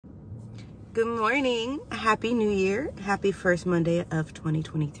Good morning. Happy New Year. Happy first Monday of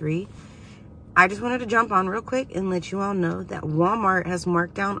 2023. I just wanted to jump on real quick and let you all know that Walmart has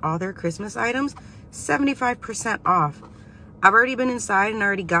marked down all their Christmas items 75% off. I've already been inside and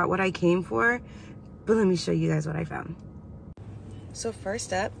already got what I came for, but let me show you guys what I found. So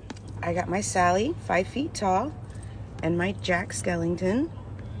first up, I got my Sally, 5 feet tall, and my Jack Skellington,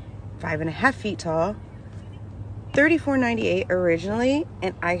 5.5 feet tall, $34.98 originally,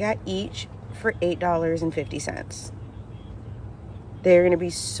 and I got each for $8.50. They're gonna be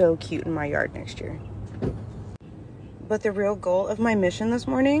so cute in my yard next year. But the real goal of my mission this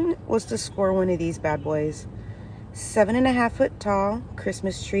morning was to score one of these bad boys. 7.5 foot tall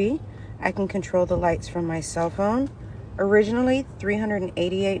Christmas tree. I can control the lights from my cell phone. Originally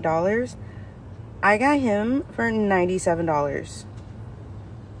 $388. I got him for $97.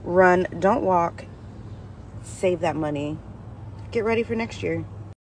 Run, don't walk. Save that money. Get ready for next year.